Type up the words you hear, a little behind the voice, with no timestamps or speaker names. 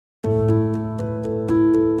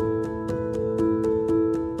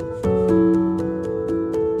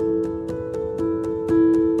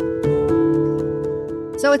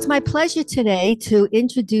It's my pleasure today to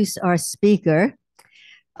introduce our speaker,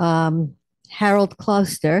 Harold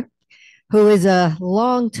Closter, who is a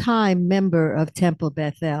longtime member of Temple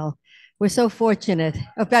Bethel. We're so fortunate.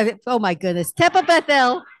 Oh my goodness, Temple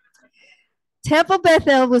Bethel. Temple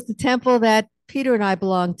Bethel was the temple that Peter and I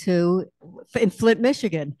belonged to in Flint,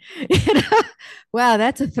 Michigan. Wow,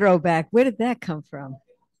 that's a throwback. Where did that come from?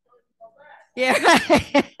 Yeah,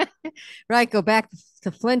 right. Right, go back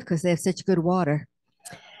to Flint because they have such good water.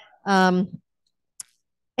 Um,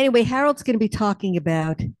 anyway, Harold's going to be talking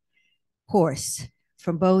about Horse,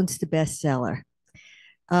 From Bones to Bestseller.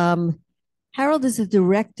 Um, Harold is the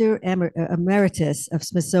director emeritus of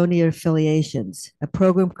Smithsonian Affiliations, a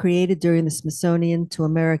program created during the Smithsonian to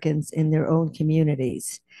Americans in their own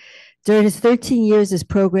communities. During his 13 years as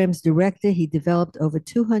programs director, he developed over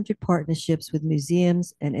 200 partnerships with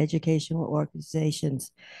museums and educational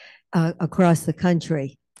organizations across the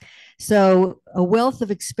country. So a wealth of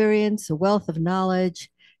experience, a wealth of knowledge,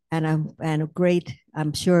 and a great,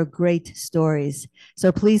 I'm sure, great stories.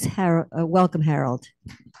 So please, welcome Harold.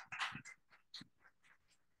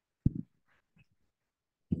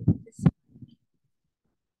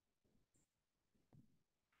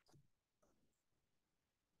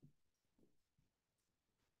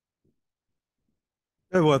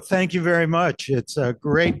 Well, thank you very much. It's a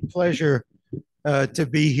great pleasure to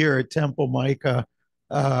be here at Temple Micah.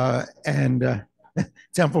 And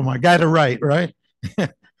Temple Micah, got it right?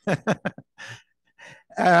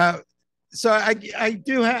 So I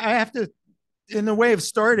have to, in the way of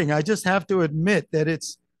starting, I just have to admit that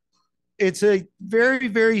it's a very,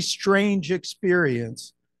 very strange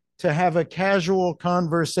experience to have a casual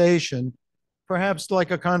conversation, perhaps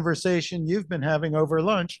like a conversation you've been having over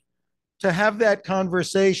lunch, to have that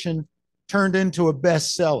conversation turned into a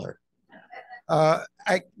bestseller.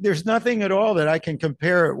 There's nothing at all that I can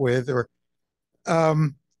compare it with. Or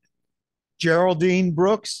Geraldine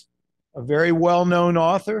Brooks, a very well-known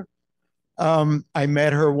author. I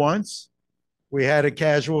met her once. We had a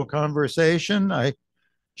casual conversation. I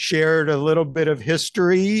shared a little bit of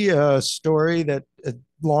history, a story that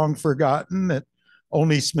long forgotten that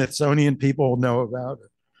only Smithsonian people know about,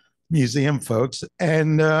 museum folks.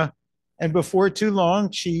 And before too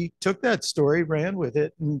long, she took that story, ran with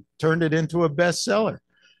it, and turned it into a bestseller.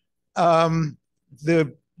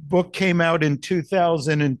 The book came out in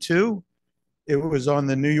 2002. It was on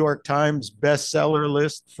the New York Times bestseller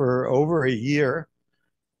list for over a year,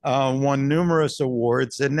 won numerous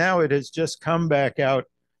awards, and now it has just come back out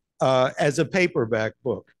as a paperback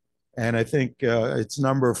book. And I think it's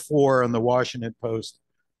number 4 on the Washington Post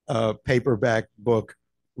paperback book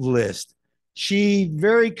list. She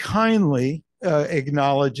very kindly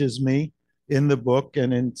acknowledges me in the book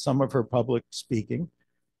and in some of her public speaking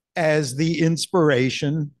as the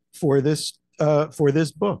inspiration for this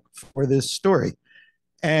book, for this story.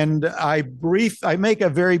 And I make a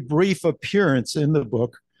very brief appearance in the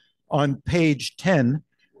book on page 10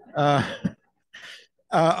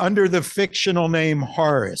 under the fictional name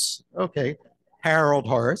Horace. Okay, Harold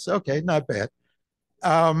Horace. Okay, not bad.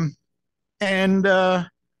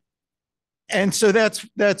 And so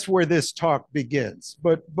that's where this talk begins.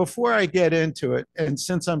 But before I get into it, and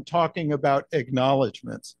since I'm talking about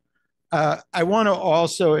acknowledgements, I want to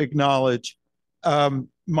also acknowledge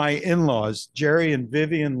my in-laws, Jerry and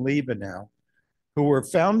Vivian Liebenow, who were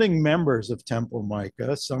founding members of Temple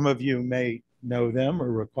Micah. Some of you may know them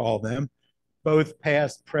or recall them, both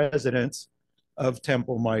past presidents of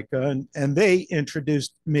Temple Micah, and they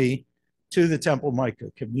introduced me to the Temple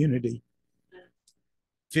Micah community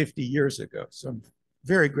 50 years ago. So I'm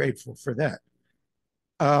very grateful for that.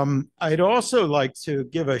 I'd also like to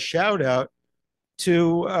give a shout out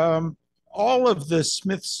to all of the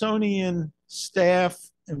Smithsonian staff,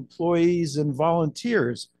 employees, and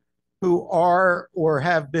volunteers who are or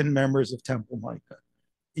have been members of Temple Micah.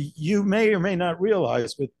 You may or may not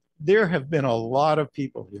realize, but there have been a lot of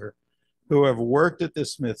people here who have worked at the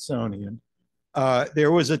Smithsonian.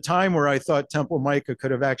 There was a time where I thought Temple Micah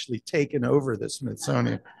could have actually taken over the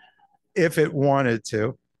Smithsonian if it wanted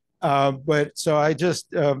to. But so I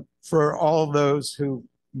just, for all those who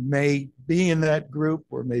may be in that group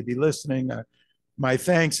or may be listening, my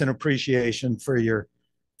thanks and appreciation for your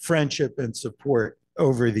friendship and support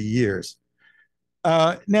over the years.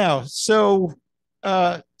 Now, so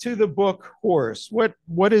to the book Horse.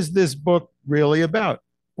 What is this book really about?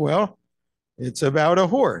 Well, it's about a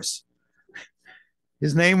horse.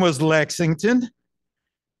 His name was Lexington,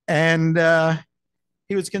 and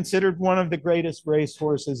he was considered one of the greatest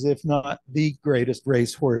racehorses, if not the greatest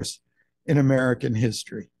racehorse in American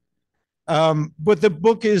history. But the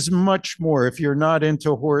book is much more. If you're not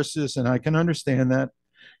into horses, and I can understand that,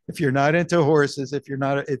 If you're not into horses, if you're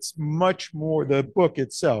not, it's much more, the book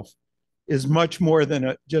itself is much more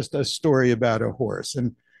than just a story about a horse.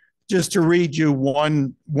 And just to read you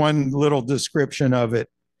one little description of it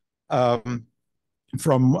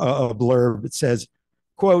from a blurb, it says,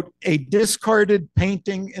 quote, a discarded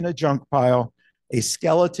painting in a junk pile, a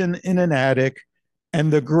skeleton in an attic,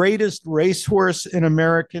 and the greatest racehorse in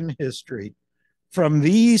American history. From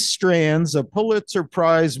these strands, a Pulitzer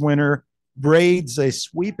Prize winner braids a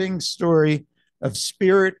sweeping story of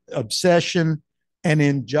spirit, obsession, and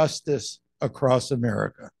injustice across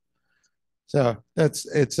America. So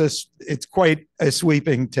it's quite a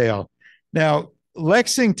sweeping tale. Now,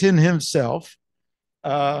 Lexington himself,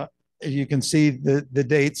 you can see the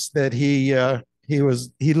dates that he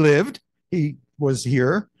lived. He was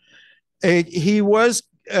here. He was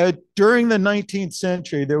during the 19th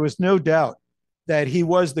century. There was no doubt that he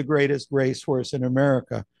was the greatest racehorse in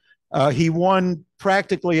America. He won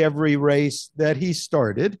practically every race that he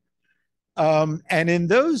started. And in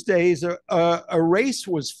those days, a race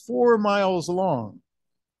was 4 miles long.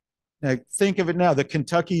 Now, think of it now, the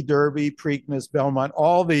Kentucky Derby, Preakness, Belmont,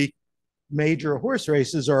 all the major horse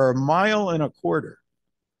races are 1.25 miles.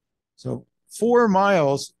 So 4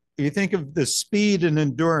 miles, you think of the speed and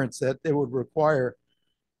endurance that it would require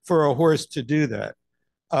for a horse to do that.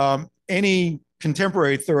 Any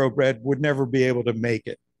contemporary thoroughbred would never be able to make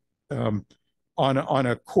it on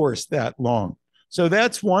a course that long. So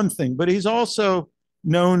that's one thing, but he's also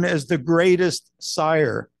known as the greatest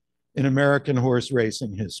sire in American horse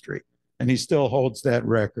racing history, and he still holds that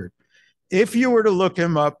record. If you were to look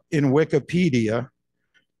him up in Wikipedia,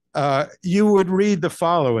 you would read the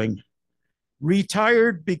following.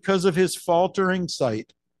 Retired because of his faltering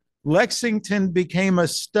sight, Lexington became a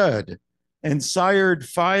stud and sired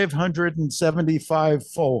 575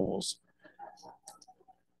 foals.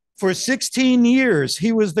 For 16 years,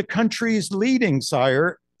 he was the country's leading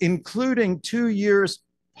sire, including 2 years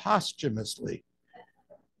posthumously.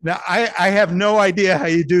 Now, I have no idea how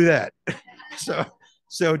you do that.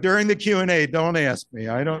 So during the Q&A, don't ask me.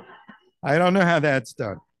 I don't know how that's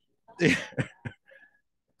done.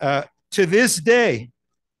 To this day,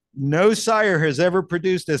 no sire has ever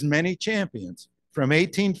produced as many champions. From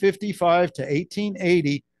 1855 to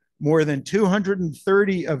 1880, more than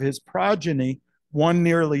 230 of his progeny won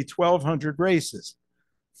nearly 1,200 races.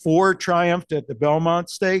 4 triumphed at the Belmont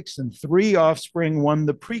Stakes, and 3 offspring won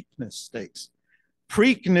the Preakness Stakes.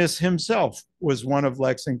 Preakness himself was one of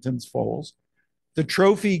Lexington's foals. The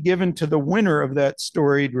trophy given to the winner of that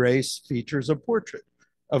storied race features a portrait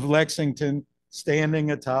of Lexington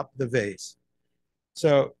standing atop the vase.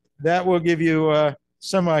 So that will give you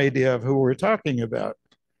some idea of who we're talking about.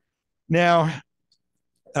 Now,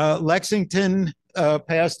 Lexington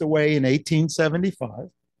passed away in 1875,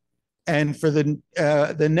 and for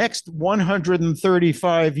the next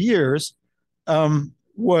 135 years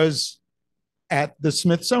was at the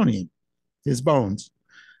Smithsonian, his bones,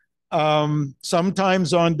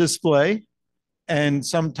 sometimes on display and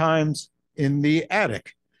sometimes in the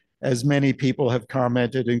attic, as many people have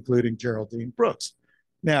commented, including Geraldine Brooks.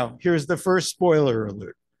 Now, here's the first spoiler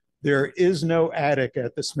alert. There is no attic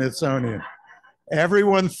at the Smithsonian.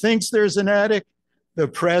 Everyone thinks there's an attic. The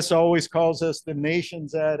press always calls us the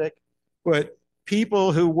nation's attic, but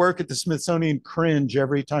people who work at the Smithsonian cringe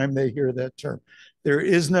every time they hear that term. There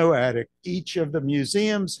is no attic. Each of the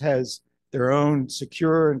museums has their own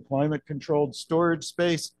secure and climate-controlled storage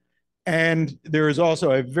space, and there is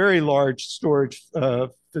also a very large storage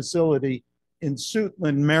facility in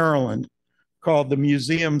Suitland, Maryland, called the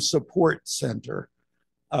Museum Support Center.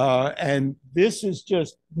 And this is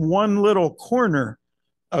just one little corner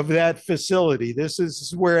of that facility. This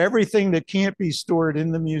is where everything that can't be stored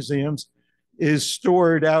in the museums is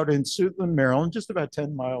stored out in Suitland, Maryland, just about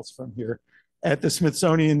 10 miles from here, at the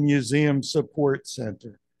Smithsonian Museum Support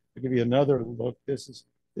Center. I'll give you another look. This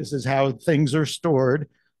is how things are stored.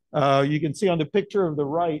 You can see on the picture of the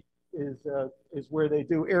right is where they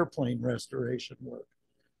do airplane restoration work,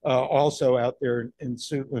 also out there in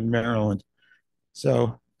Suitland, Maryland.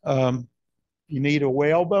 So you need a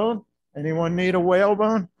whalebone? Anyone need a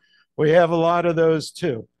whalebone? We have a lot of those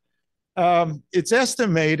too. It's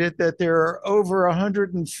estimated that there are over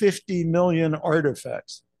 150 million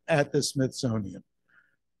artifacts at the Smithsonian.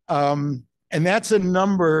 And that's a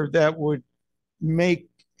number that would make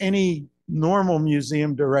any normal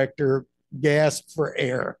museum director gasp for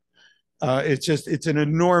air. It's an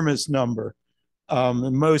enormous number.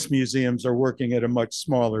 And most museums are working at a much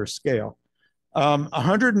smaller scale.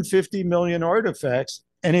 150 million artifacts.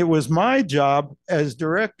 And it was my job as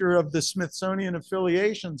director of the Smithsonian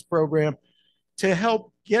Affiliations program to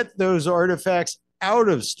help get those artifacts out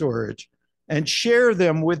of storage and share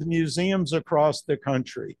them with museums across the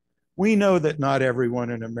country. We know that not everyone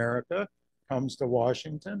in America comes to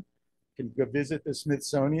Washington, can go visit the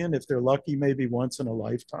Smithsonian if they're lucky, maybe once in a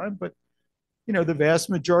lifetime, but the vast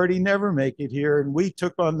majority never make it here. And we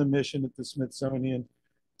took on the mission at the Smithsonian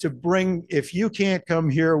to bring, if you can't come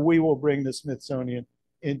here, we will bring the Smithsonian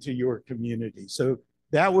into your community. So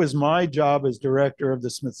that was my job as director of the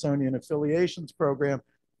Smithsonian Affiliations program.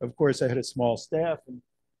 Of course, I had a small staff, and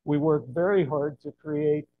we worked very hard to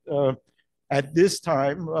create, at this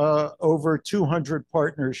time, over 200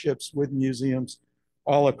 partnerships with museums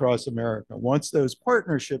all across America. Once those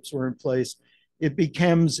partnerships were in place, it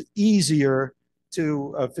becomes easier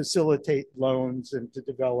to facilitate loans and to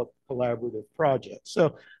develop collaborative projects.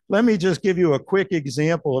 So let me just give you a quick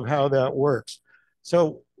example of how that works.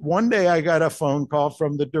 So one day I got a phone call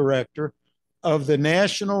from the director of the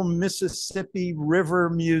National Mississippi River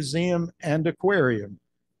Museum and Aquarium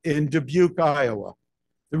in Dubuque, Iowa.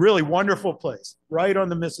 A really wonderful place, right on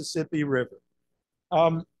the Mississippi River.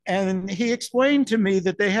 And he explained to me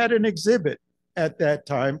that they had an exhibit at that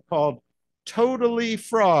time called Totally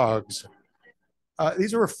Frogs.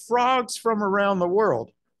 These were frogs from around the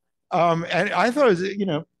world. And I thought it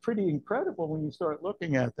was, pretty incredible when you start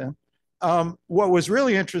looking at them. What was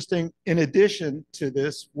really interesting, in addition to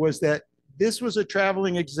this, was that this was a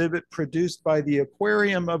traveling exhibit produced by the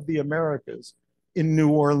Aquarium of the Americas in New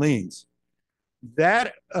Orleans.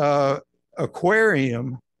 That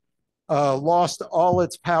aquarium lost all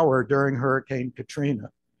its power during Hurricane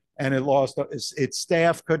Katrina, and it lost its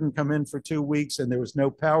staff couldn't come in for 2 weeks, and there was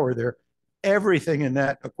no power there. Everything in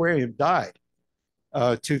that aquarium died.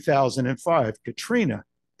 2005 Katrina,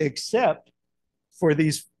 except for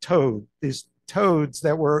these toads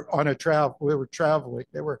that were on a travel. We were traveling.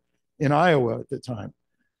 They were in Iowa at the time.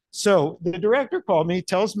 So the director called me,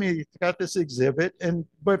 tells me he's got this exhibit,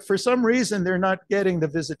 but for some reason they're not getting the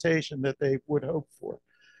visitation that they would hope for.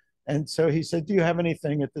 And so he said, "Do you have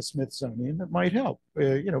anything at the Smithsonian that might help?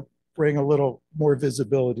 Bring a little more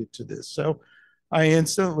visibility to this." So I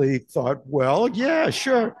instantly thought, well, yeah,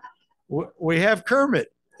 sure. We have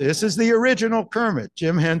Kermit. This is the original Kermit.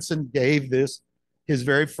 Jim Henson gave this, his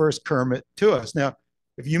very first Kermit, to us. Now,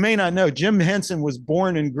 if you may not know, Jim Henson was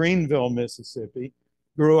born in Greenville, Mississippi,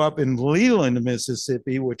 grew up in Leland,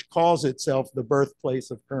 Mississippi, which calls itself the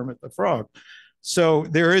birthplace of Kermit the Frog. So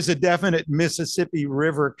there is a definite Mississippi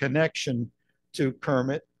River connection to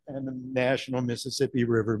Kermit and the National Mississippi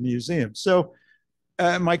River Museum. So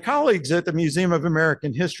my colleagues at the Museum of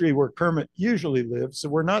American History, where Kermit usually lives, so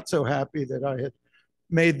we're not so happy that I had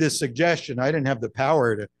made this suggestion. I didn't have the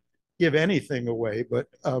power to give anything away, but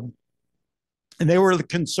and they were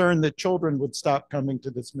concerned that children would stop coming to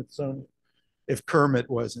the Smithsonian if Kermit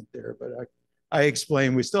wasn't there. But I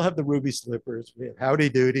explained, we still have the Ruby Slippers, we have Howdy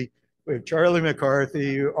Doody, we have Charlie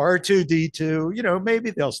McCarthy, R2D2, maybe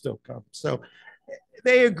they'll still come. So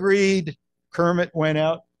they agreed. Kermit went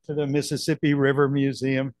out to the Mississippi River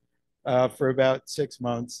Museum for about 6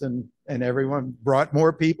 months, and everyone brought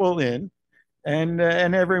more people in, and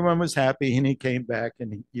everyone was happy, and he came back,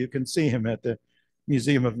 and you can see him at the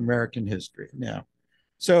Museum of American History now.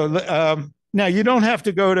 So now you don't have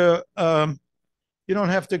to go to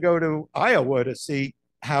Iowa to see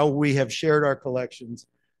how we have shared our collections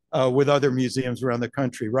with other museums around the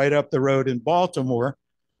country. Right up the road in Baltimore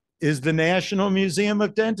is the National Museum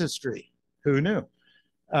of Dentistry. Who knew?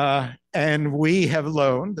 And we have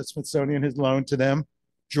loaned, the Smithsonian has loaned to them,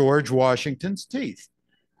 George Washington's teeth.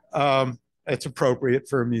 It's appropriate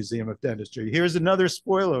for a museum of dentistry. Here's another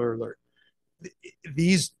spoiler alert.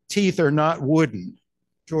 These teeth are not wooden.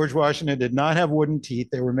 George Washington did not have wooden teeth.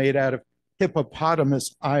 They were made out of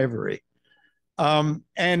hippopotamus ivory.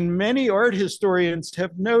 And many art historians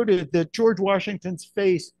have noted that George Washington's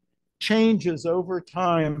face changes over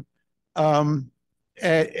time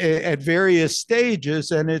at various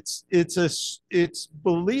stages, and it's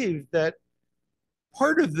believed that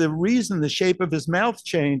part of the reason the shape of his mouth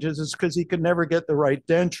changes is because he could never get the right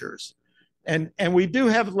dentures. And we do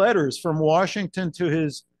have letters from Washington to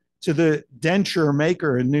the denture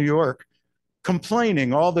maker in New York,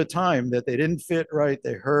 complaining all the time that they didn't fit right,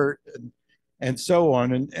 they hurt, and so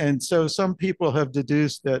on. And so some people have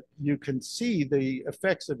deduced that you can see the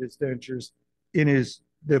effects of his dentures in his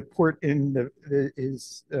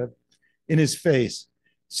face.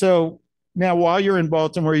 So now, while you're in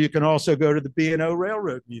Baltimore, you can also go to the B&O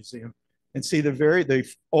Railroad Museum and see the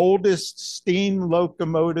oldest steam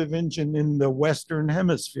locomotive engine in the Western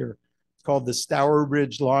Hemisphere. It's called the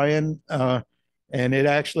Stourbridge Lion, and it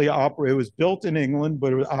actually was built in England,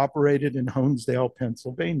 but it was operated in Honesdale,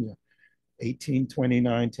 Pennsylvania.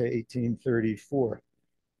 1829 to 1834.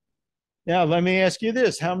 Now, let me ask you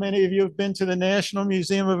this. How many of you have been to the National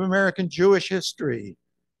Museum of American Jewish History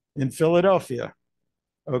in Philadelphia?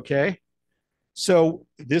 Okay. So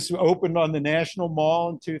this opened on the National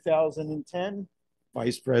Mall in 2010.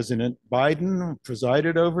 Vice President Biden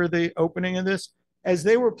presided over the opening of this. As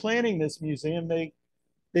they were planning this museum, they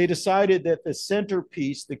decided that the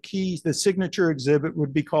centerpiece, the keys, the signature exhibit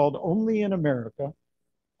would be called Only in America,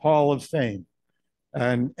 Hall of Fame.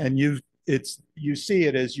 And you see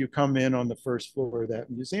it as you come in on the first floor of that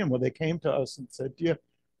museum. Well, they came to us and said, do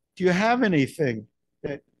you have anything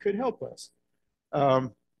that could help us?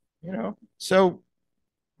 So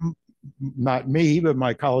not me, but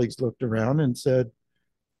my colleagues looked around and said,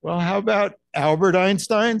 well, how about Albert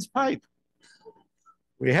Einstein's pipe?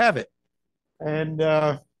 We have it. And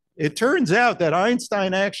it turns out that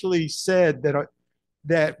Einstein actually said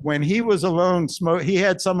that when he was alone, he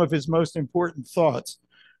had some of his most important thoughts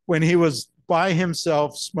when he was by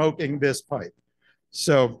himself smoking this pipe.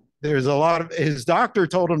 So there's a lot of, his doctor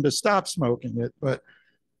told him to stop smoking it, but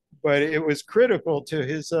it was critical to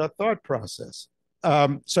his thought process.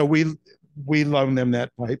 So we loaned them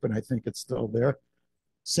that pipe, and I think it's still there.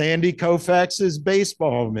 Sandy Koufax's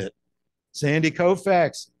baseball mitt. Sandy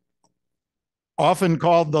Koufax, often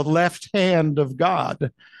called the left hand of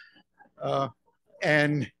God,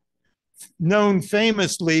 and known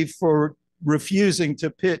famously for refusing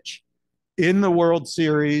to pitch in the World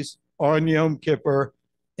Series on Yom Kippur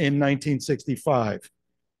in 1965.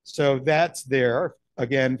 So that's there,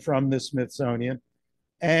 again, from the Smithsonian.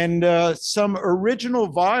 And some original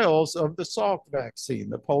vials of the Salk vaccine,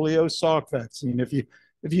 the polio Salk vaccine. If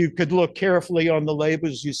you could look carefully on the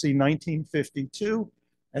labels, you see 1952.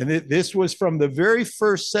 And this was from the very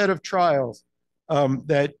first set of trials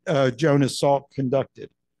that Jonas Salk conducted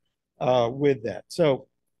with that. So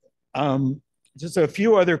just a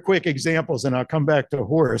few other quick examples, and I'll come back to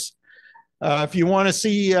Horace. If you want to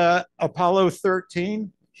see Apollo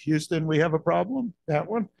 13, Houston, we have a problem, that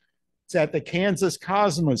one. It's at the Kansas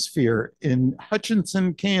Cosmosphere in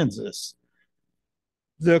Hutchinson, Kansas.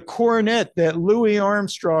 The cornet that Louis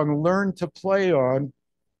Armstrong learned to play on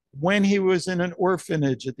when he was in an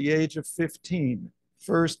orphanage at the age of 15.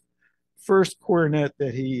 First cornet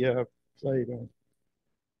that he played on.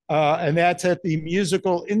 And that's at the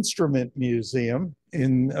Musical Instrument Museum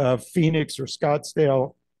in Phoenix or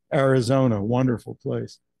Scottsdale, Arizona. Wonderful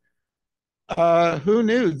place. Who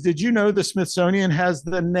knew? Did you know the Smithsonian has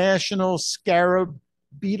the National Scarab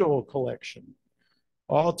Beetle Collection?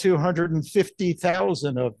 All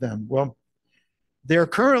 250,000 of them. Well, they're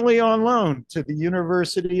currently on loan to the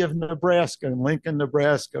University of Nebraska in Lincoln,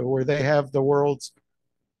 Nebraska, where they have the world's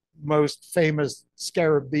most famous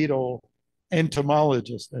scarab beetle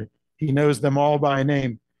entomologist. He knows them all by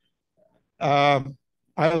name. I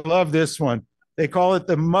love this one. They call it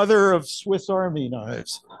the mother of Swiss Army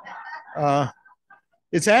knives.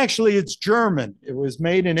 It's German. It was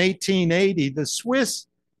made in 1880. The Swiss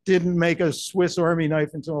didn't make a Swiss Army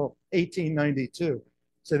knife until 1892.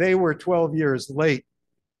 So they were 12 years late,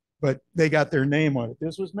 but they got their name on it.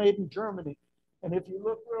 This was made in Germany. And if you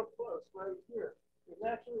look real close right here,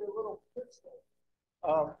 there's actually a little pistol,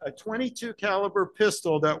 a 22 caliber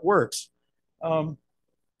pistol that works. And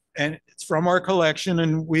it's from our collection,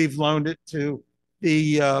 and we've loaned it to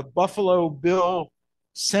the Buffalo Bill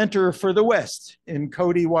Center for the West in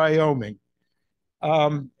Cody, Wyoming.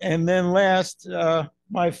 And then last,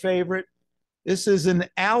 my favorite, this is an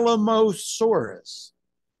Alamosaurus.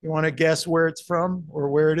 You want to guess where it's from or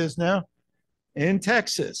where it is now? In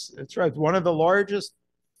Texas. That's right. One of the largest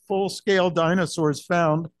full-scale dinosaurs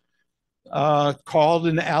found, called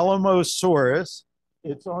an Alamosaurus.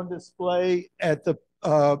 It's on display at the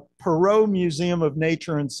Perot Museum of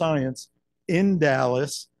Nature and Science in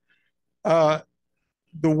Dallas. The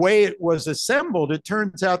way it was assembled, it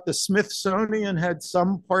turns out the Smithsonian had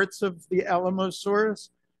some parts of the Alamosaurus.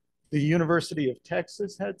 The University of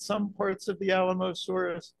Texas had some parts of the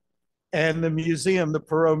Alamosaurus. And the museum, the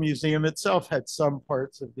Perot Museum itself, had some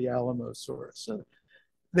parts of the Alamosaurus. So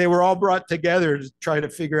they were all brought together to try to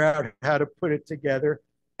figure out how to put it together.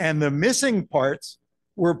 And the missing parts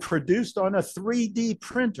were produced on a 3D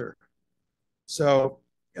printer. So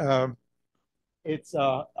it's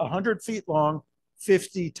 100 feet long,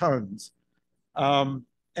 50 tons.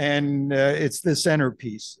 And it's the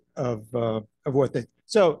centerpiece of what they,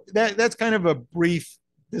 so that's kind of a brief,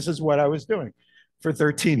 this is what I was doing for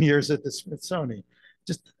 13 years at the Smithsonian,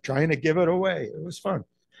 just trying to give it away. It was fun.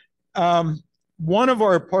 One of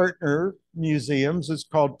our partner museums is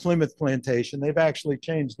called Plymouth Plantation. They've actually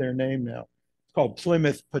changed their name now. It's called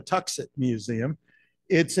Plymouth Patuxent Museum.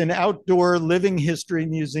 It's an outdoor living history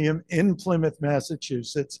museum in Plymouth,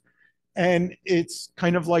 Massachusetts. And it's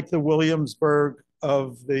kind of like the Williamsburg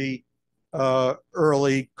of the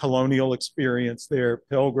early colonial experience there,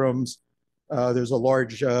 pilgrims. There's a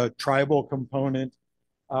large tribal component.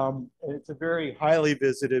 It's a very highly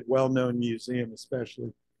visited, well-known museum,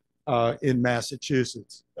 especially in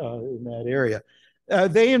Massachusetts, in that area.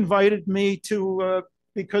 They invited me to,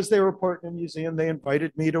 because they were part of the museum, they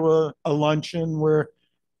invited me to a luncheon where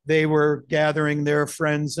they were gathering their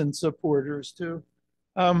friends and supporters to,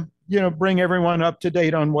 bring everyone up to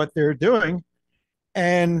date on what they're doing.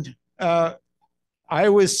 And I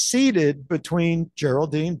was seated between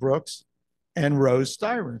Geraldine Brooks and Rose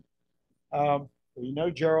Styron. We know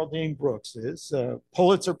Geraldine Brooks is a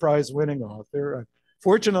Pulitzer Prize-winning author.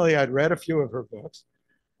 Fortunately, I'd read a few of her books.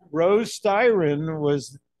 Rose Styron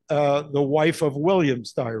was the wife of William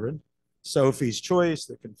Styron, Sophie's Choice,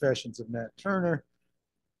 The Confessions of Nat Turner.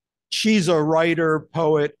 She's a writer,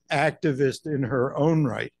 poet, activist in her own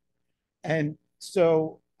right. And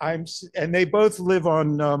so and they both live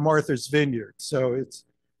on Martha's Vineyard. So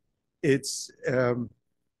it's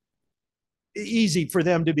easy for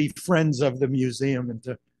them to be friends of the museum and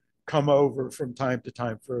to come over from time to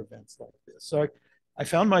time for events like this. So I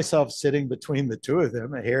found myself sitting between the two of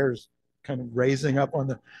them. My hair's kind of raising up on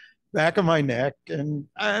the back of my neck, and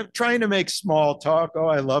I'm trying to make small talk. Oh,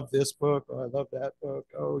 I love this book. Oh, I love that book.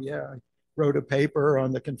 Oh, yeah, I wrote a paper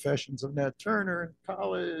on the Confessions of Nat Turner in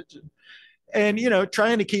college. And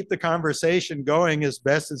trying to keep the conversation going as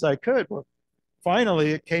best as I could. Well,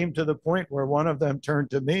 finally, it came to the point where one of them turned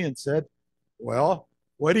to me and said, well,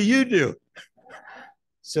 what do you do?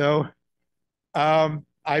 So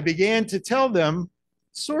I began to tell them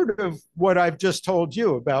sort of what I've just told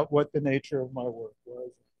you about what the nature of my work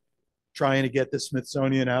was, trying to get the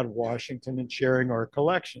Smithsonian out of Washington and sharing our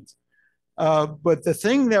collections. But the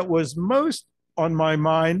thing that was most on my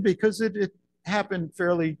mind, because it happened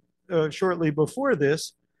fairly shortly before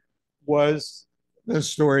this, was the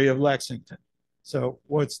story of Lexington. So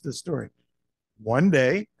what's the story? One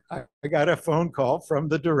day, I got a phone call from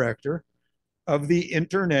the director of the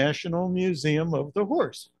International Museum of the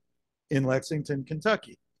Horse in Lexington,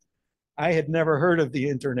 Kentucky. I had never heard of the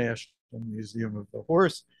International Museum of the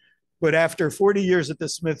Horse, but after 40 years at the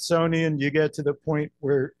Smithsonian, you get to the point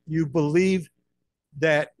where you believe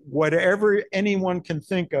that whatever anyone can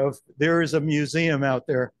think of, there is a museum out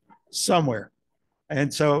there somewhere.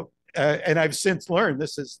 And so, and I've since learned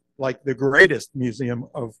this is like the greatest museum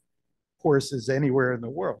of horses anywhere in the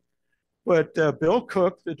world. But Bill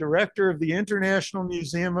Cook, the director of the International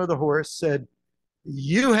Museum of the Horse, said,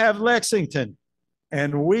 you have Lexington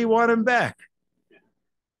and we want him back.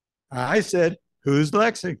 I said, who's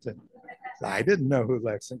Lexington? I didn't know who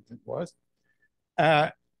Lexington was. And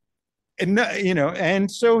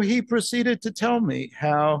so he proceeded to tell me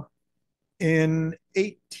how in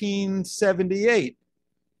 1878,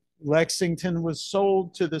 Lexington was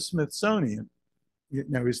sold to the Smithsonian.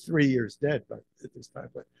 Now he's 3 years dead but at this time,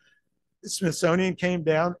 but the Smithsonian came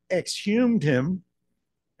down, exhumed him,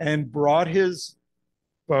 and brought his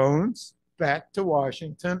bones back to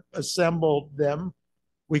Washington, assembled them.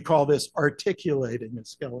 We call this articulating a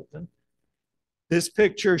skeleton. This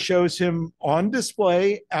picture shows him on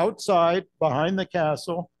display outside behind the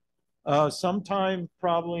castle, sometime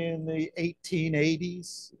probably in the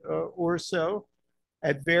 1880s or so.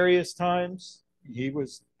 At various times, he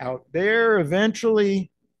was out there.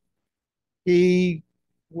 Eventually, he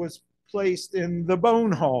was placed in the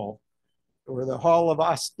Bone Hall, or the Hall of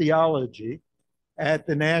Osteology, at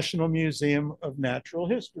the National Museum of Natural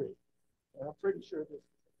History. And I'm pretty sure this.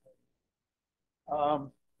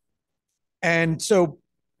 And so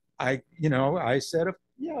I said,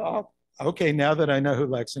 yeah, okay, now that I know who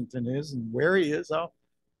Lexington is and where he is, I'll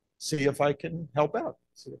see if I can help out,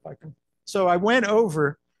 see if I can. So I went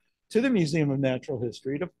over to the Museum of Natural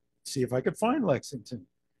History to see if I could find Lexington.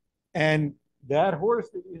 And that horse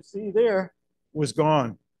that you see there was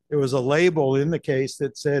gone. There was a label in the case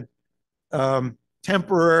that said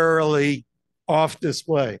temporarily off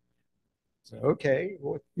display. So, okay,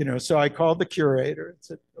 well, so I called the curator and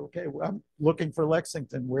said, okay, well, I'm looking for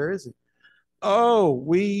Lexington. Where is he? Oh,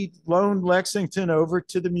 we loaned Lexington over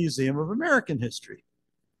to the Museum of American History.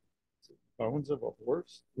 Bones of a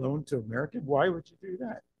horse loaned to American? Why would you do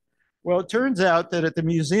that? Well, it turns out that at the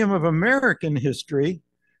Museum of American History,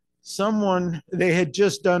 they had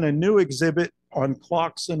just done a new exhibit on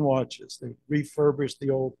clocks and watches. They refurbished the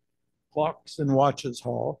old Clocks and Watches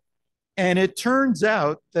Hall. And it turns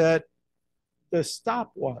out that the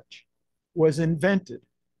stopwatch was invented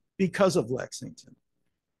because of Lexington.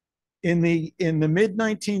 In the mid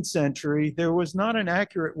 19th century, there was not an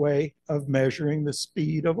accurate way of measuring the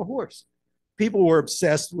speed of a horse. People were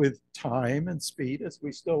obsessed with time and speed, as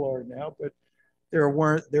we still are now, but there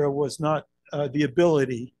was not the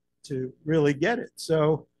ability to really get it.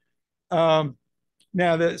 So now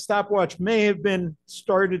the stopwatch may have been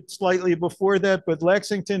started slightly before that, but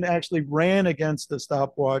Lexington actually ran against the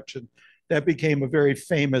stopwatch, and that became a very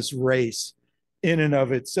famous race in and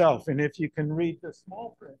of itself. And if you can read the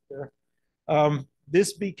small print there,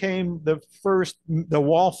 this became the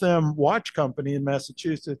Waltham Watch Company in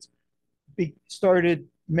Massachusetts started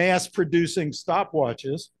mass producing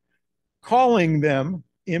stopwatches, calling them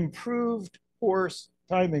improved horse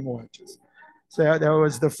timing watches. So that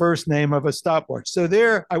was the first name of a stopwatch. So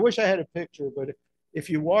there, I wish I had a picture, but if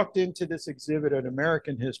you walked into this exhibit on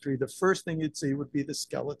American history, the first thing you'd see would be the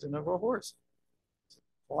skeleton of a horse.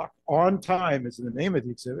 Clock on time is the name of the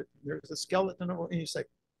exhibit. There's a skeleton of a horse, and you say,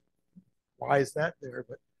 why is that there?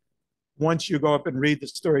 But once you go up and read the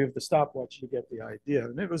story of the stopwatch, you get the idea.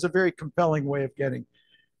 And it was a very compelling way of getting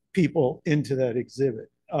people into that exhibit.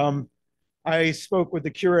 I spoke with the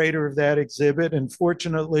curator of that exhibit, and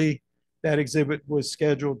fortunately, that exhibit was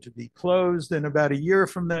scheduled to be closed in about a year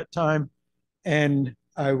from that time. And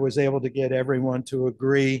I was able to get everyone to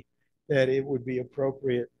agree that it would be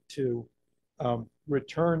appropriate to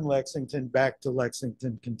return Lexington back to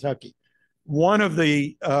Lexington, Kentucky. One of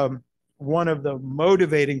the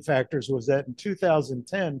motivating factors was that in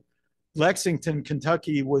 2010, Lexington,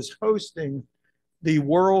 Kentucky was hosting the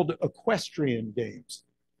World Equestrian Games.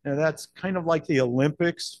 Now that's kind of like the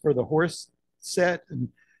Olympics for the horse set. And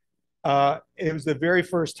it was the very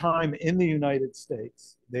first time in the United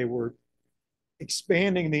States. They were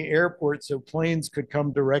expanding the airport so planes could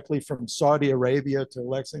come directly from Saudi Arabia to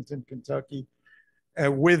Lexington, Kentucky,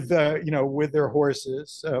 with their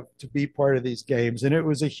horses to be part of these games, and it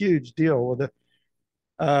was a huge deal.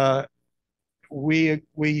 We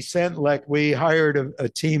hired a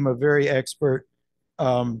team of very expert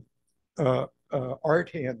art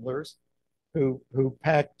handlers who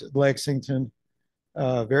packed Lexington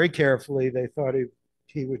very carefully. They thought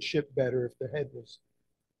he would ship better if the head was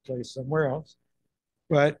placed somewhere else,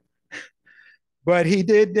 but he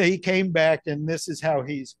did. He came back, and this is how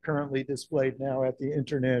he's currently displayed now at the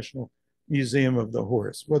International Museum of the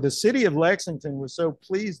Horse. Well, the city of Lexington was so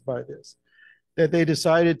pleased by this that they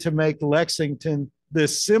decided to make Lexington the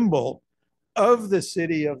symbol of the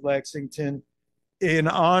city of Lexington in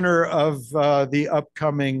honor of the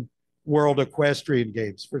upcoming World Equestrian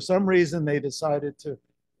Games. For some reason, they decided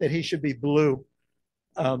that he should be blue.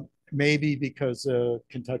 Maybe because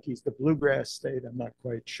Kentucky's the bluegrass state, I'm not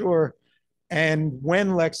quite sure. And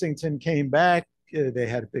when Lexington came back, they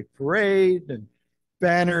had a big parade and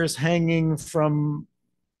banners hanging from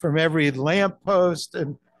every lamppost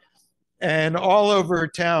and all over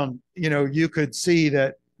town. You could see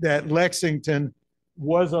that Lexington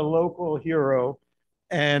was a local hero,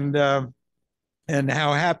 and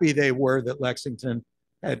how happy they were that Lexington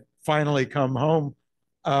had finally come home.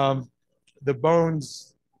 The bones.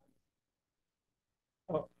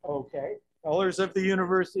 Okay, colors of the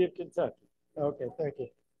University of Kentucky. Okay, thank you.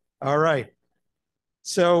 All right.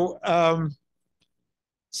 So,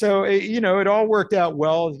 it all worked out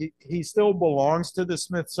well. He still belongs to the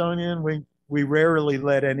Smithsonian. We rarely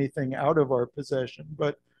let anything out of our possession,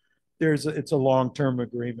 but it's a long-term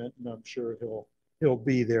agreement, and I'm sure he'll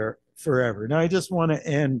be there forever. Now, I just want to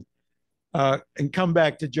end and come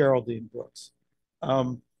back to Geraldine Brooks,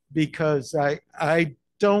 because I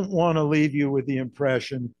don't want to leave you with the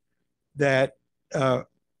impression that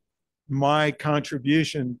my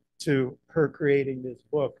contribution to her creating this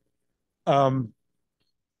book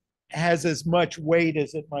has as much weight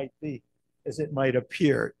as it might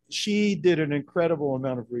appear. She did an incredible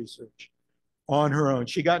amount of research on her own.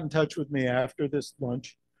 She got in touch with me after this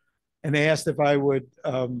lunch and asked if I would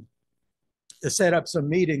set up some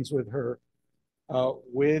meetings with her,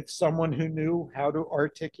 with someone who knew how to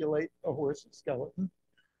articulate a horse's skeleton,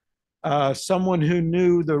 someone who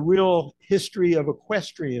knew the real history of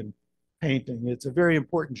equestrian painting. It's a very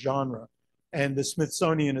important genre. And the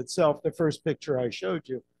Smithsonian itself, the first picture I showed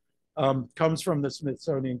you, comes from the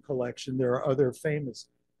Smithsonian collection. There are other famous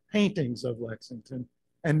paintings of Lexington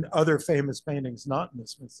and other famous paintings not in the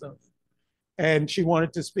Smithsonian. And she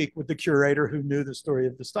wanted to speak with the curator who knew the story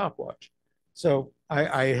of the stopwatch. So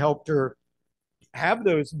I helped her have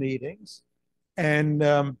those meetings, and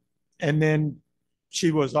then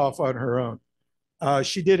she was off on her own.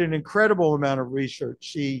 She did an incredible amount of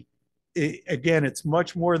research. Again, it's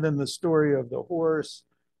much more than the story of the horse.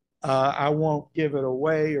 I won't give it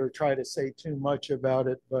away or try to say too much about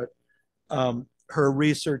it, but her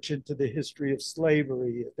research into the history of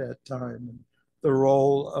slavery at that time and the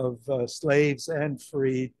role of slaves and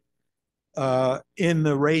freed in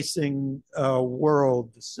the racing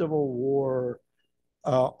world, the Civil War,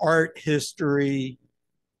 art history,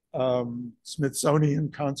 Smithsonian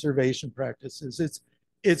conservation practices.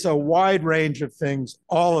 It's a wide range of things,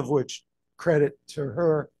 all of which credit to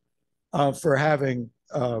her for having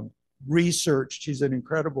researched. She's an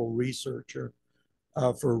incredible researcher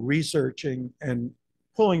for researching and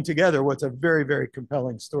pulling together what's a very, very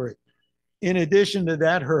compelling story. In addition to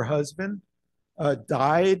that, her husband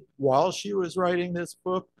died while she was writing this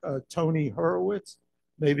book, Tony Horowitz.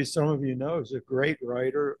 Maybe some of you know, is a great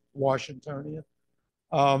writer, Washingtonian.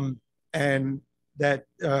 And that,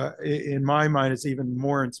 in my mind, is even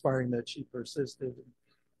more inspiring that she persisted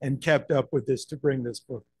and kept up with this to bring this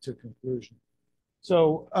book to conclusion.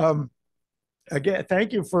 So again,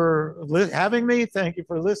 thank you for having me. Thank you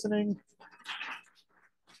for listening.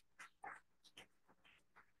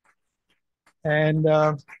 And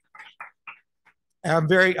I'm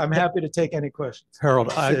happy to take any questions.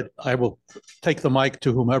 Harold, I will take the mic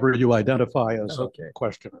to whomever you identify as a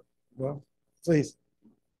questioner. Well, please.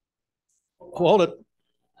 Hold it.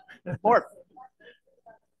 Mort.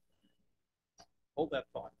 Hold that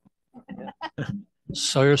thought.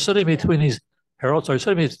 So you're sitting between these, Harold, so you're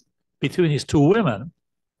sitting between these two women.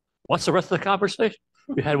 What's the rest of the conversation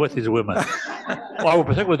you had with these women? Well,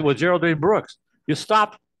 particularly with Geraldine Brooks. You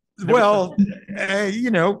stopped. Well,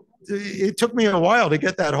 you know, it took me a while to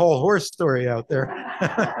get that whole horse story out there.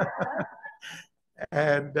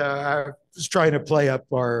 And I was trying to play up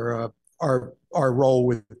our role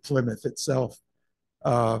with Plymouth itself.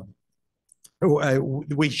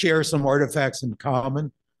 We share some artifacts in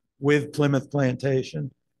common with Plymouth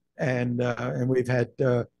Plantation, and we've had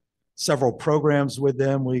several programs with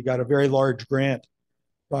them. We got a very large grant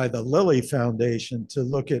by the Lilly Foundation to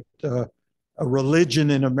look at a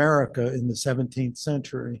religion in America in the 17th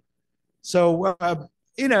century. So,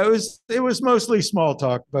 you know, it was mostly small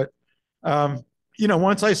talk, but, you know,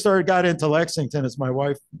 once I got into Lexington, as my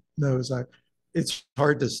wife knows, it's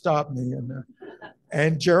hard to stop me.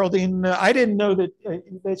 And Geraldine, I didn't know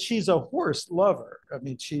that she's a horse lover. I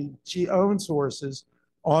mean, she owns horses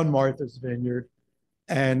on Martha's Vineyard,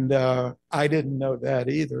 and I didn't know that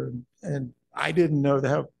either. And I didn't know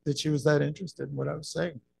that she was that interested in what I was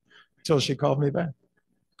saying until she called me back.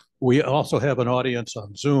 We also have an audience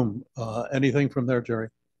on Zoom. Anything from there, Jerry?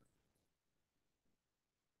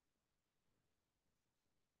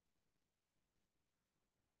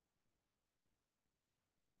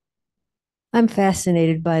 I'm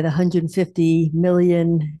fascinated by the 150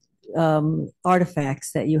 million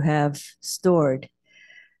artifacts that you have stored.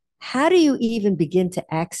 How do you even begin to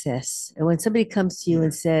access? And when somebody comes to you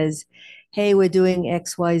and says, hey, we're doing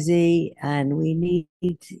XYZ and we need,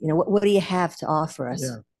 you know, what do you have to offer us?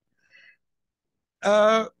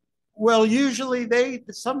 Yeah. Well, usually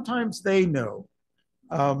sometimes they know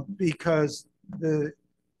because they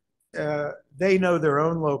know their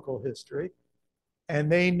own local history. And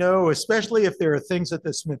they know, especially if there are things at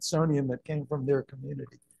the Smithsonian that came from their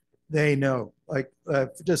community, they know. Like,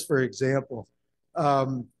 just for example,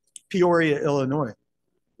 Peoria, Illinois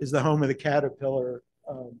is the home of the Caterpillar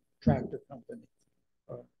tractor company.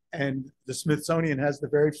 And the Smithsonian has the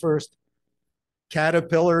very first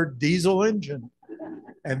Caterpillar diesel engine.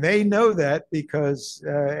 And they know that because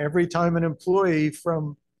every time an employee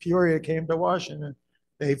from Peoria came to Washington,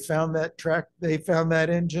 they found that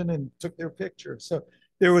engine and took their picture. So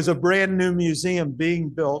there was a brand new museum being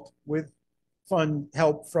built with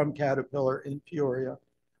help from Caterpillar in Peoria,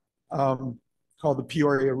 called the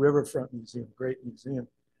Peoria Riverfront Museum, great museum.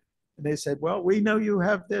 And they said, well, we know you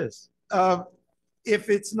have this.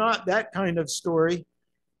 If it's not that kind of story,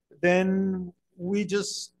 then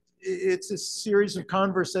it's a series of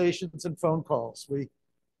conversations and phone calls.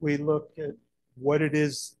 We look at what it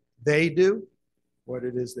is they do, what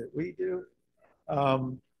it is that we do,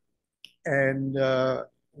 and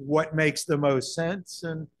what makes the most sense,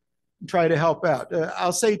 and try to help out.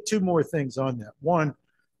 I'll say two more things on that. One,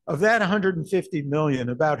 of that 150 million,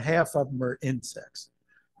 about half of them are insects.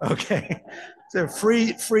 Okay, so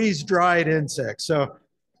freeze-dried insects. So,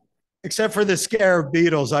 except for the scarab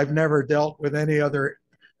beetles, I've never dealt with any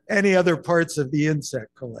other parts of the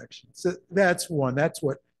insect collection. So that's one. That's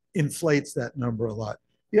what inflates that number a lot.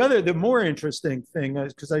 The more interesting thing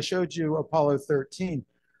is, because I showed you Apollo 13,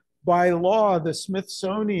 by law, the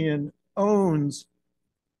Smithsonian owns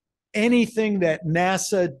anything that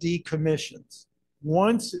NASA decommissions.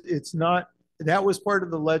 Once it's not, that was part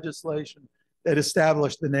of the legislation that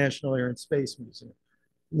established the National Air and Space Museum.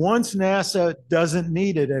 Once NASA doesn't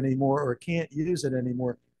need it anymore or can't use it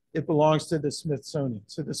anymore, it belongs to the Smithsonian.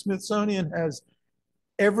 So the Smithsonian has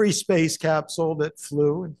every space capsule that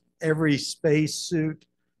flew, every space suit,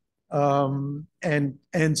 and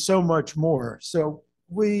so much more. So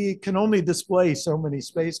we can only display so many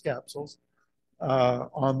space capsules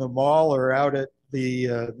on the mall or out at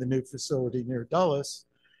the new facility near Dulles.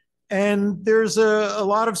 And there's a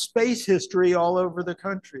lot of space history all over the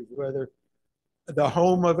country, whether the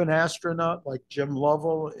home of an astronaut like Jim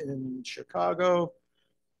Lovell in Chicago,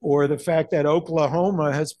 or the fact that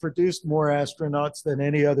Oklahoma has produced more astronauts than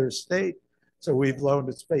any other state. So we've loaned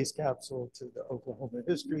a space capsule to the Oklahoma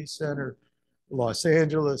History Center, Los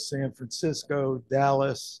Angeles, San Francisco,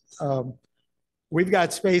 Dallas. We've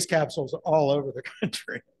got space capsules all over the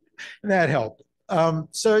country, and that helped.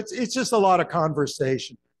 So it's just a lot of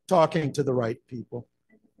conversation, talking to the right people.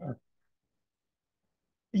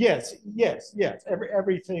 Yes.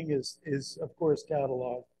 Everything is of course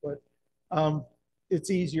cataloged, but it's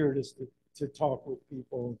easier just to talk with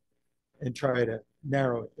people and try to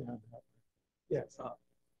narrow it down. Yes.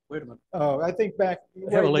 Wait a minute. Oh, I think back.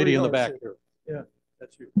 We have a lady in the back here. Yeah,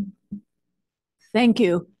 that's you. Thank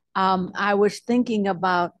you. I was thinking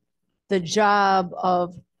about the job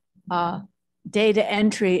of data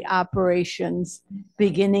entry operations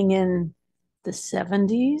beginning in the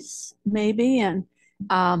 70s, maybe. And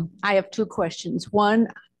I have two questions. One,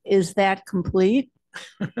 is that complete?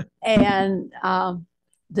 And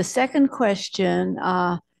the second question,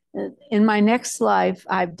 in my next life,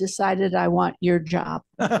 I've decided I want your job.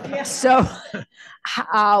 So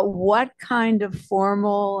what kind of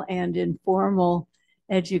formal and informal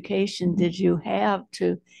education did you have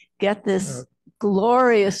to get this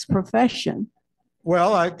glorious profession?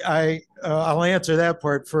 Well, I'll answer that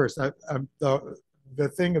part first. The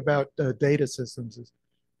thing about data systems is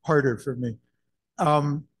harder for me.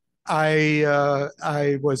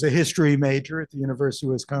 I was a history major at the University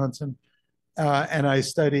of Wisconsin, and I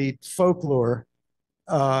studied folklore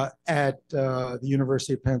at the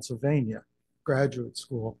University of Pennsylvania graduate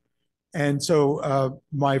school. And so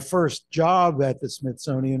my first job at the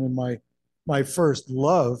Smithsonian and my first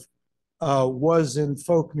love was in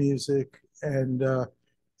folk music, and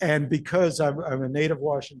because I'm a native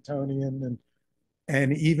Washingtonian,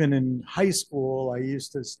 and even in high school I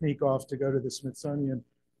used to sneak off to go to the Smithsonian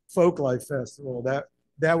Folklife Festival.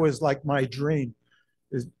 That was like my dream.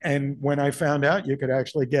 And when I found out you could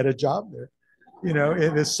actually get a job there,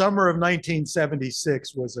 in the summer of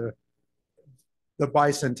 1976 was the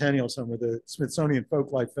bicentennial summer. The Smithsonian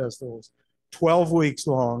Folklife Festival was 12 weeks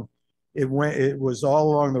long. It was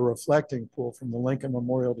all along the reflecting pool from the Lincoln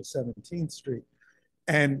Memorial to 17th Street.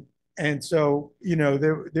 And so,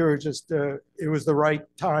 there were just, it was the right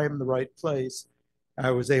time, the right place.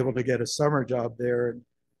 I was able to get a summer job there,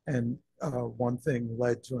 and one thing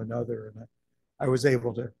led to another. And I was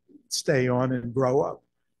able to stay on and grow up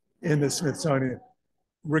in the Smithsonian.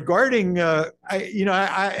 Regarding, I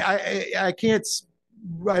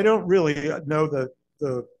don't really know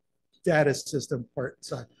the data system part.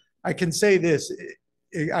 So I can say this,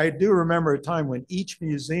 I do remember a time when each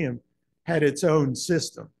museum had its own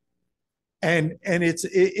system. And it's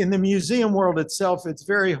in the museum world itself, it's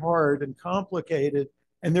very hard and complicated,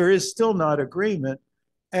 and there is still not agreement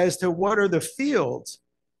as to what are the fields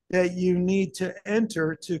that you need to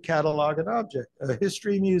enter to catalog an object. A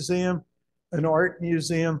history museum, an art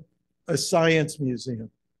museum, a science museum.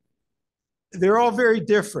 They're all very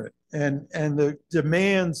different, and the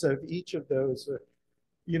demands of each of those,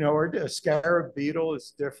 a scarab beetle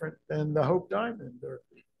is different than the Hope Diamond, or.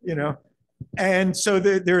 And so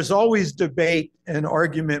there's always debate and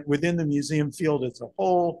argument within the museum field as a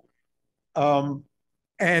whole.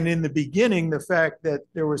 And in the beginning, the fact that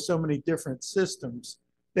there were so many different systems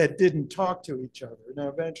that didn't talk to each other. Now,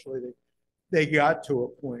 eventually they got to a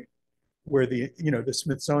point where the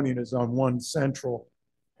Smithsonian is on one central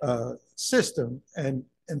system, and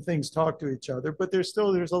things talk to each other. But there's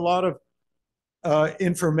a lot of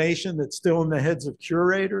information that's still in the heads of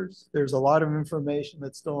curators. There's a lot of information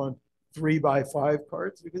that's still on 3x5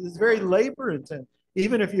 cards, because it's very labor intensive.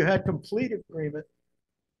 Even if you had complete agreement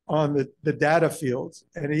on the data fields,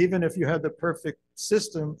 and even if you had the perfect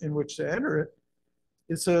system in which to enter it,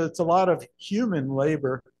 it's a lot of human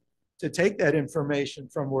labor to take that information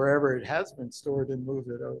from wherever it has been stored and move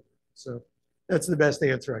it over. So that's the best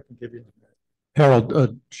answer I can give you on that.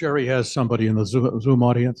 Harold, Jerry has somebody in the Zoom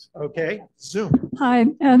audience. Okay, Zoom. Hi,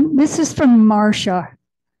 this is from Marcia.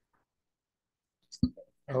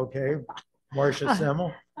 Okay, Marcia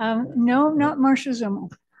Semmel. No, not Marcia Zimmel,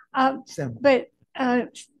 Semmel. but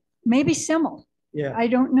maybe Simmel. Yeah. I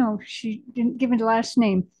don't know. She didn't give me the last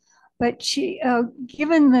name, but she,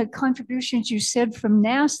 given the contributions you said from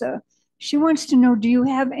NASA, she wants to know, do you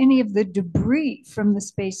have any of the debris from the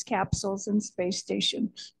space capsules and space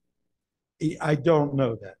stations? I don't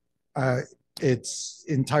know that. It's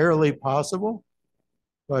entirely possible,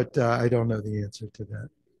 but I don't know the answer to that.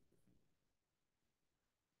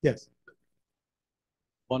 Yes.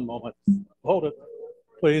 One moment. Hold it,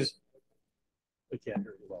 please. We can't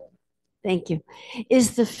hear you well. Thank you.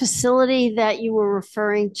 Is the facility that you were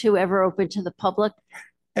referring to ever open to the public?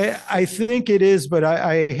 I think it is, but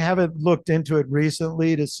I haven't looked into it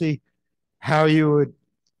recently to see how you would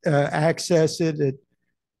access it.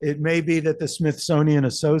 It may be that the Smithsonian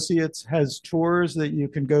Associates has tours that you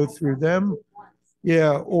can go through them.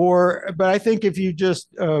 Yeah, but I think if you just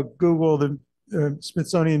Google the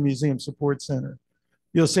Smithsonian Museum Support Center,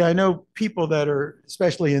 you'll see, I know people that are,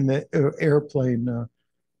 especially in the airplane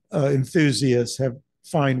enthusiasts,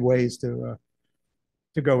 find ways to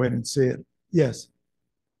go in and see it. Yes.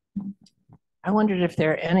 I wondered if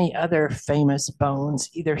there are any other famous bones,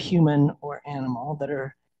 either human or animal, that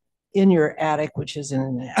are in your attic, which is in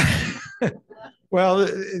an attic. Well,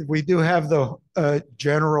 we do have the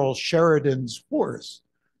General Sheridan's horse,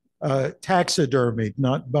 taxidermied,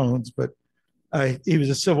 not bones, but he was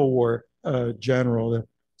a Civil War general.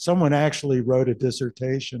 Someone actually wrote a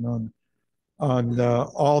dissertation on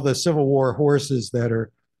all the Civil War horses that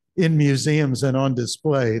are in museums and on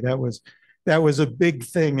display. That was a big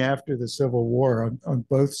thing after the Civil War on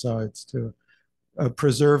both sides, to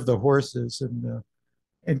preserve the horses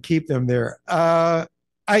and keep them there.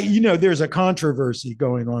 There's a controversy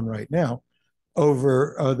going on right now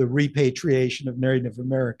over the repatriation of Native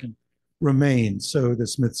American remains. So the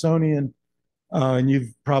Smithsonian, and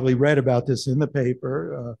you've probably read about this in the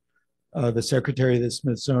paper, the Secretary of the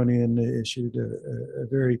Smithsonian issued a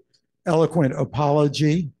very eloquent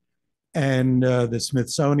apology, and the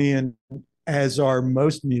Smithsonian, as are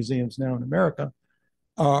most museums now in America,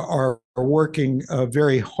 are working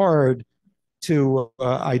very hard to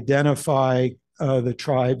identify the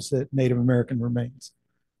tribes that Native American remains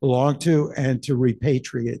belong to and to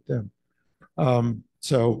repatriate them.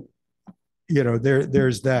 So,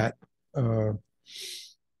 there's that.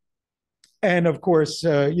 And of course,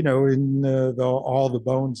 in all the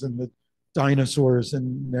bones and the dinosaurs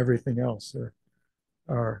and everything else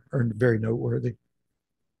are very noteworthy.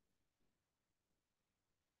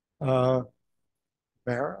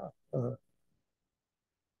 Mara?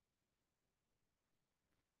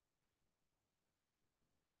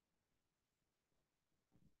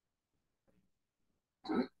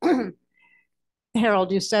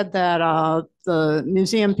 Harold, you said that the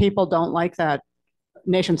museum people don't like that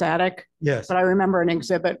Nation's Attic. Yes. But I remember an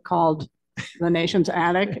exhibit called The Nation's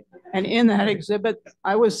Attic. And in that exhibit,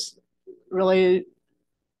 there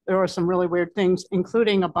were some really weird things,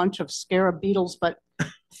 including a bunch of scarab beetles, but I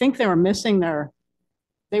think they were missing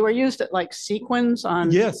they were used at like sequins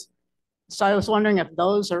on. Yes. So I was wondering if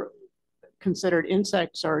those are considered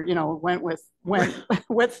insects or, went with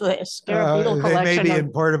the scarab beetle collection. They may be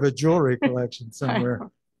in part of a jewelry collection somewhere.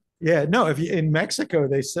 Yeah, no, in Mexico,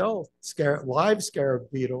 they sell live scarab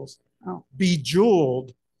beetles,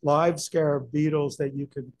 bejeweled live scarab beetles that you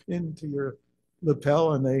can pin to your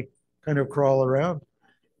lapel and they kind of crawl around.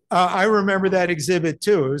 I remember that exhibit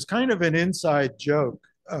too. It was kind of an inside joke.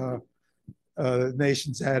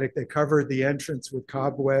 Nation's Attic, they covered the entrance with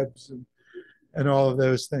cobwebs and all of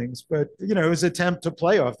those things. But, it was an attempt to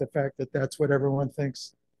play off the fact that that's what everyone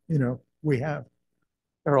thinks, we have.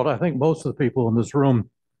 Harold, I think most of the people in this room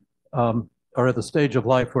are at the stage of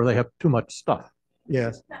life where they have too much stuff.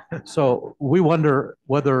 Yes. So we wonder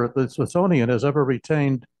whether the Smithsonian has ever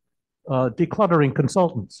retained decluttering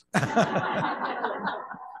consultants.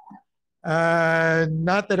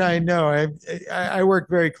 Not that I know. I worked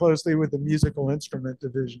very closely with the musical instrument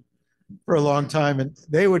division for a long time, and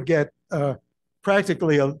they would get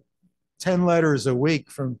practically 10 letters a week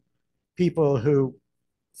from people who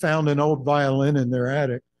found an old violin in their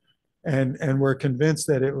attic and were convinced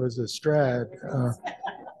that it was a Strad.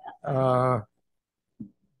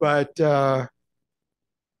 But that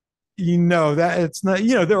it's not,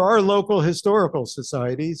 there are local historical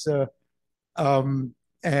societies,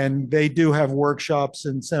 and they do have workshops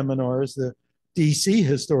and seminars. The DC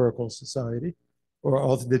Historical Society, or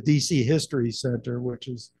also the DC History Center, which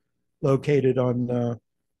is located on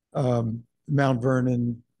Mount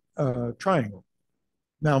Vernon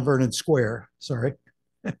Mount Vernon Square, sorry.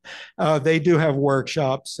 They do have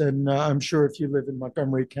workshops, and I'm sure if you live in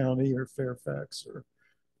Montgomery County or Fairfax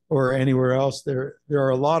or anywhere else, there are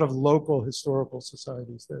a lot of local historical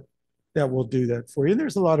societies that will do that for you. And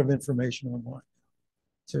there's a lot of information online.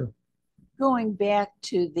 So Going back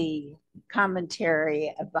to the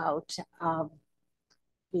commentary about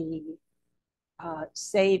the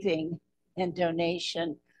saving and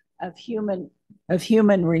donation of human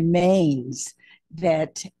remains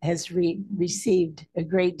that has received a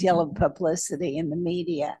great deal of publicity in the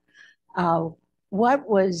media. What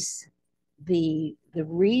was the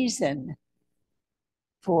reason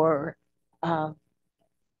for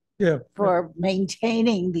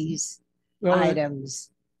maintaining these items?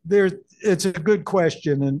 It's a good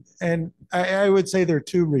question, and I would say there are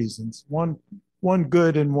two reasons. One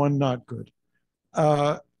good and one not good.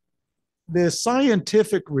 The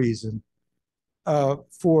scientific reason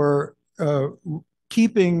for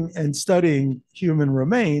keeping and studying human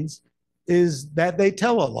remains is that they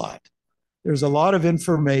tell a lot. There's a lot of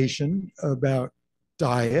information about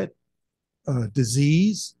diet,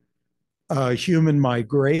 disease, human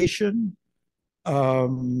migration,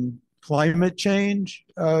 climate change.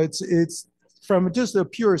 It's from just a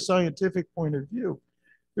pure scientific point of view.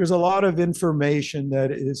 There's a lot of information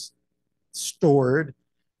that is stored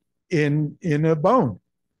in a bone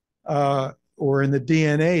or in the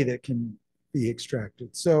DNA that can be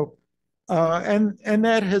extracted. So, and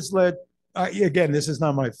that has led. Again, this is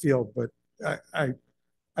not my field, but I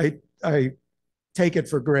take it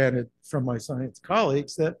for granted from my science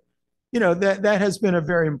colleagues that that has been a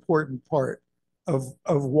very important part of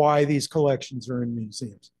why these collections are in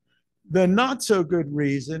museums. The not so good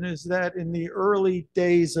reason is that in the early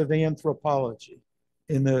days of anthropology,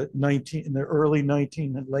 in the late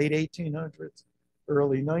 1800s,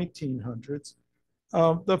 early 1900s,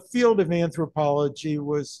 the field of anthropology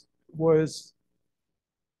was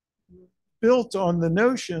built on the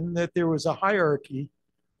notion that there was a hierarchy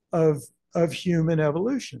of human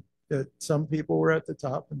evolution, that some people were at the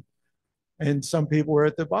top and some people were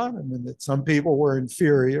at the bottom, and that some people were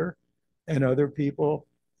inferior and other people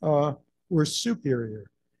were superior.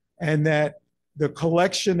 And that the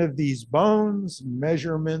collection of these bones,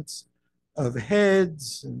 measurements of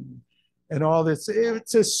heads and all this,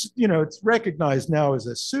 it's recognized now as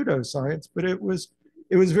a pseudoscience, but it was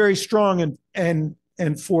very strong and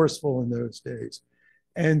forceful in those days.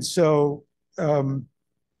 And so the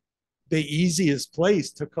easiest place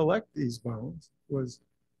to collect these bones was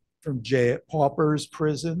from paupers'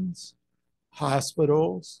 prisons,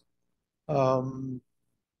 hospitals, and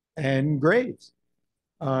graves.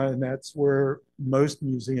 And that's where most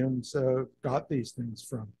museums got these things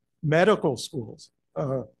from. Medical schools,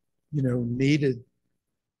 needed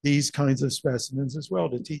these kinds of specimens as well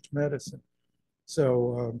to teach medicine.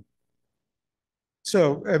 So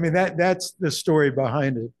I mean, that's the story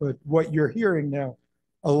behind it. But what you're hearing now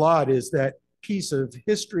a lot is that piece of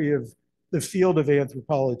history of the field of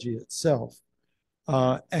anthropology itself,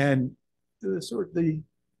 and the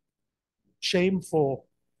shameful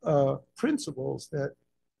principles that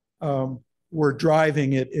were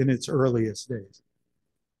driving it in its earliest days.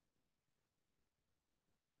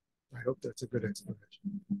 I hope that's a good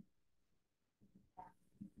explanation.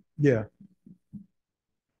 Yeah.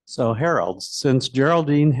 So Harold, since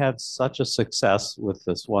Geraldine had such a success with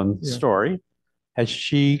this one story, has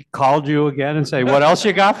she called you again and say, what else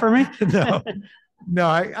you got for me? No,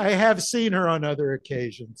 I have seen her on other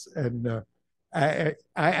occasions, and I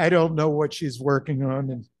don't know what she's working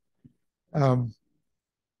on, and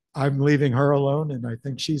I'm leaving her alone, and I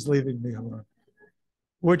think she's leaving me alone,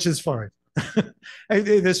 which is fine.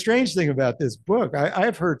 The strange thing about this book,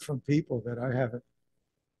 I've heard from people that I haven't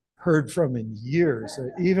heard from in years,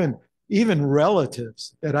 even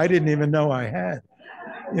relatives that I didn't even know I had.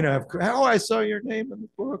 How I saw your name in the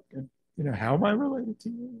book, and how am I related to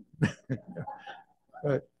you?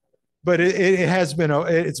 But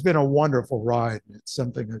it's been a wonderful ride. It's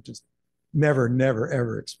something I just never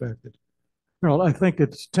ever expected. Well, I think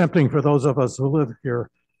it's tempting for those of us who live here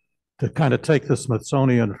to kind of take the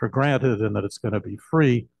Smithsonian for granted and that it's going to be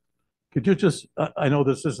free. Could you just, I know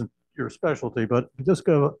this isn't your specialty, but just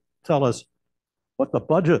go tell us what the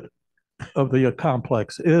budget of the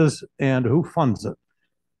complex is and who funds it?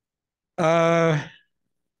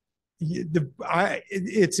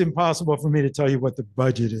 It's impossible for me to tell you what the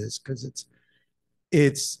budget is, because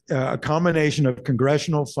it's a combination of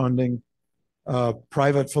congressional funding,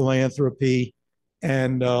 private philanthropy,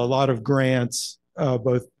 and a lot of grants,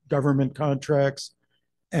 both government contracts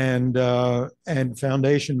and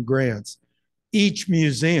foundation grants. Each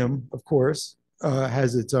museum, of course,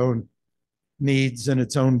 has its own needs and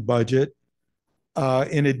its own budget.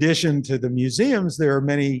 In addition to the museums, there are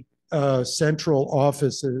many central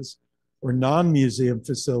offices or non-museum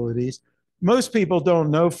facilities. Most people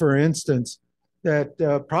don't know, for instance, that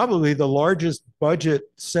probably the largest budget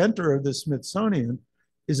center of the Smithsonian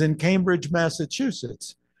is in Cambridge,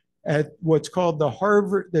 Massachusetts, at what's called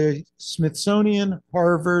the Smithsonian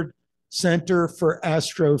Harvard Center for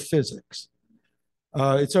Astrophysics.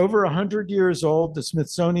 It's over 100 years old. The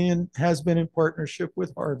Smithsonian has been in partnership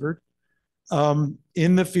with Harvard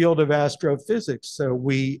in the field of astrophysics. So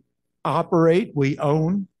we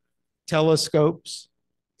own telescopes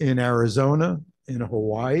in Arizona, in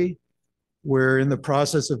Hawaii. We're in the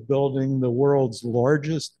process of building the world's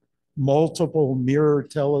largest multiple mirror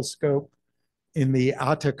telescope in the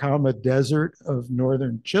Atacama Desert of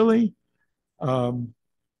northern Chile. These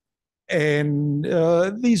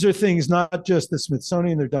are things not just the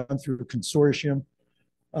Smithsonian, they're done through a consortium.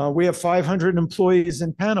 We have 500 employees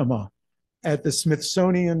in Panama at the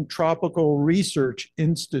Smithsonian Tropical Research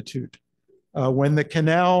Institute. When the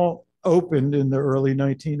canal opened in the early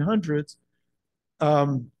 1900s,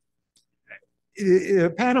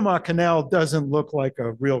 Panama Canal doesn't look like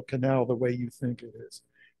a real canal the way you think it is.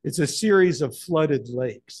 It's a series of flooded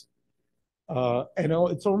lakes. And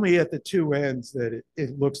it's only at the two ends that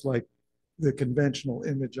it looks like the conventional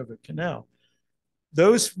image of a canal.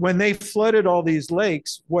 When they flooded all these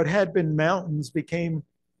lakes, what had been mountains became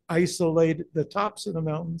isolated, the tops of the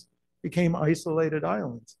mountains became isolated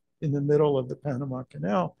islands in the middle of the Panama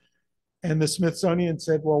Canal. And the Smithsonian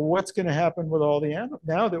said, well, what's going to happen with all the animals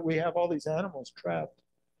now that we have all these animals trapped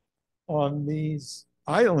on these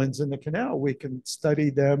islands in the canal? We can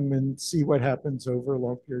study them and see what happens over a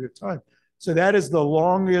long period of time. So that is the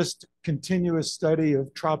longest continuous study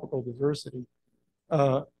of tropical diversity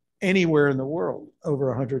anywhere in the world, over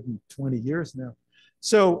 120 years now.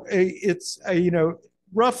 So it's,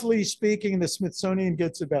 roughly speaking, the Smithsonian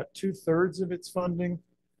gets about 2/3 of its funding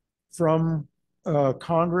from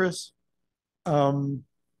Congress, and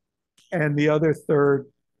the other third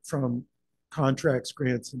from contracts,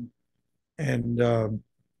 grants, and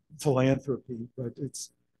philanthropy. But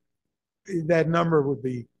that number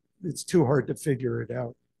it's too hard to figure it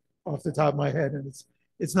out off the top of my head, and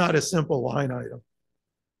it's not a simple line item.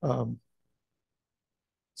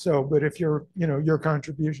 But if your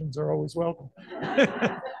contributions are always welcome.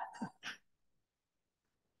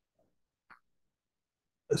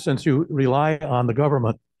 Since you rely on the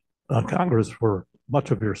government, on Congress for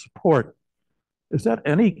much of your support, does that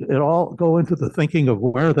at all go into the thinking of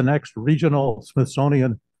where the next regional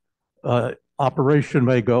Smithsonian operation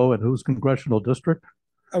may go and whose congressional district?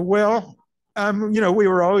 We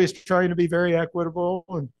were always trying to be very equitable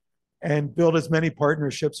and build as many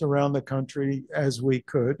partnerships around the country as we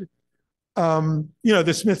could.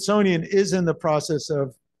 The Smithsonian is in the process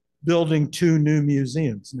of building 2 new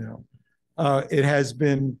museums now. It has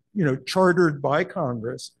been, chartered by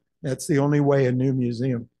Congress. That's the only way a new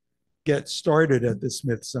museum gets started at the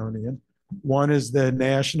Smithsonian. One is the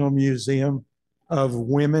National Museum of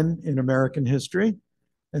Women in American History.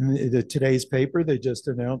 And today's paper, they just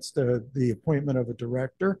announced the appointment of a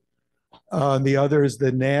director. The other is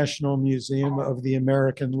the National Museum of the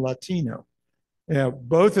American Latino. Now,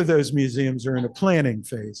 both of those museums are in a planning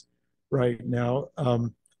phase right now.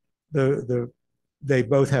 They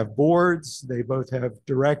both have boards, they both have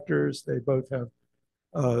directors, they both have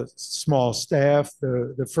small staff.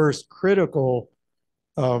 The first critical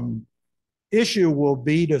issue will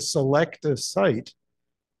be to select a site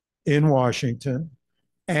in Washington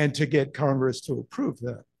and to get Congress to approve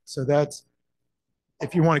that. So that's,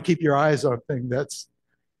 if you want to keep your eyes on things,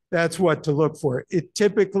 that's what to look for. It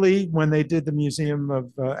typically, when they did the Museum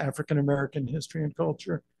of African American History and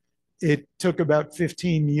Culture, it took about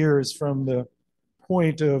 15 years from the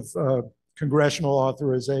point of congressional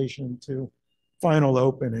authorization to final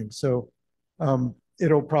opening. So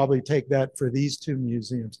it'll probably take that for these 2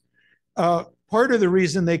 museums. Part of the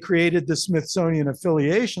reason they created the Smithsonian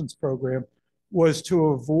Affiliations program was to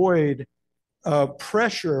avoid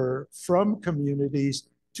pressure from communities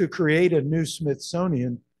to create a new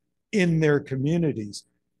Smithsonian in their communities.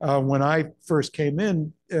 When I first came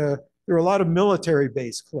in, there were a lot of military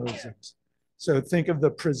base closings. So think of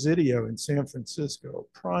the Presidio in San Francisco,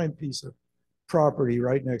 a prime piece of property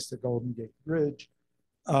right next to Golden Gate Bridge,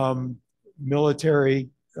 military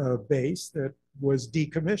base that was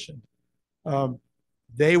decommissioned.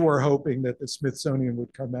 They were hoping that the Smithsonian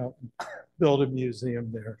would come out and build a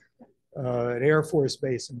museum there. An Air Force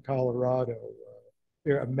base in Colorado,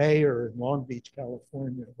 a mayor in Long Beach,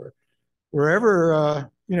 California, wherever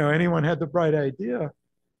anyone had the bright idea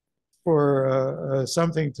for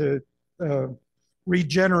something to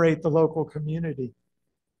regenerate the local community.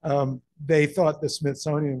 They thought the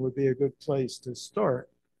Smithsonian would be a good place to start.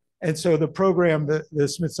 And so the program, the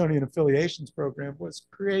Smithsonian Affiliations program, was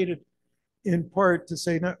created in part to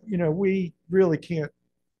say, no, we really can't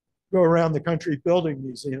go around the country building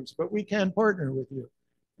museums, but we can partner with you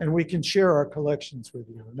and we can share our collections with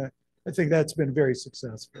you. And I think that's been very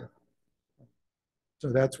successful.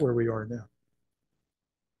 So that's where we are now.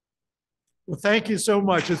 Well, thank you so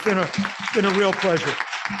much. It's been a real pleasure.